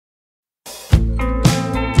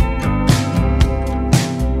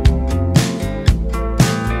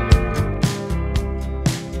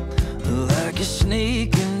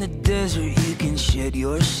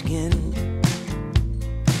skin.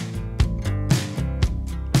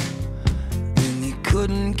 And you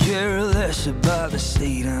couldn't care less about the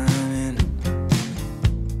state I'm in.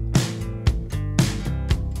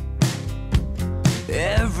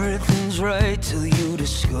 Everything's right till you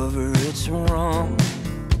discover it's wrong.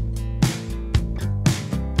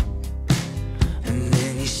 And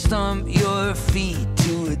then you stomp your feet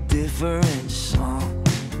to a different song.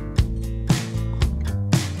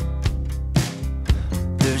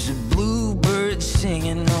 There's a bluebird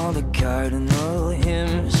singing all the cardinal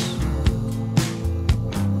hymns.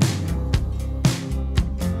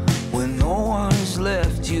 When no one's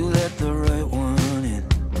left, you let the right one in.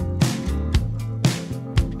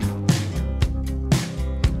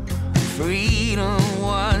 Freedom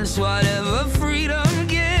wants whatever freedom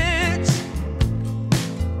gets.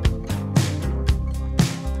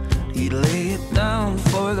 He'd lay it down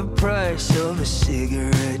for the price of a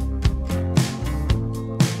cigarette.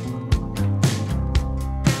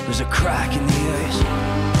 There's a crack in the ice.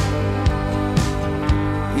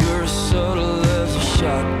 You're as subtle as a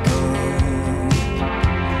shotgun.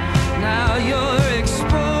 Now you're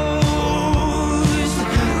exposed,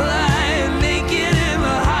 lying naked in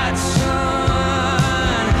the hot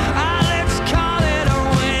sun. Ah, let's call it a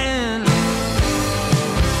win.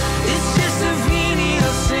 It's just a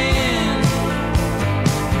venial sin.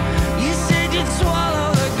 You said you'd swallow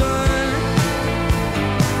the gun,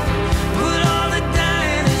 but all the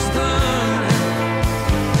dying is done.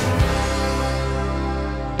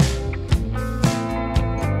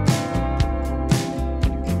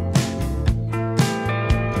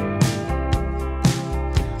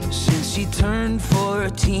 Since he turned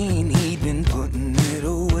 14, he'd been putting it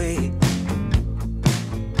away.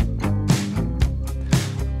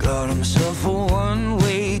 Got himself a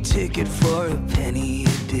one-way ticket for a penny a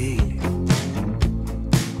day.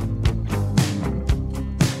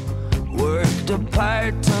 Worked a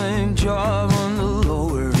part-time job on the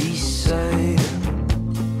Lower East Side.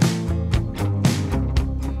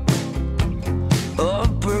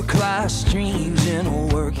 Upper-class dreams in a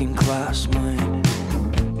working-class mind.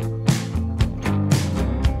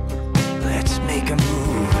 Let's make a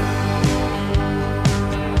move.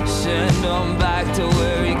 Send them back to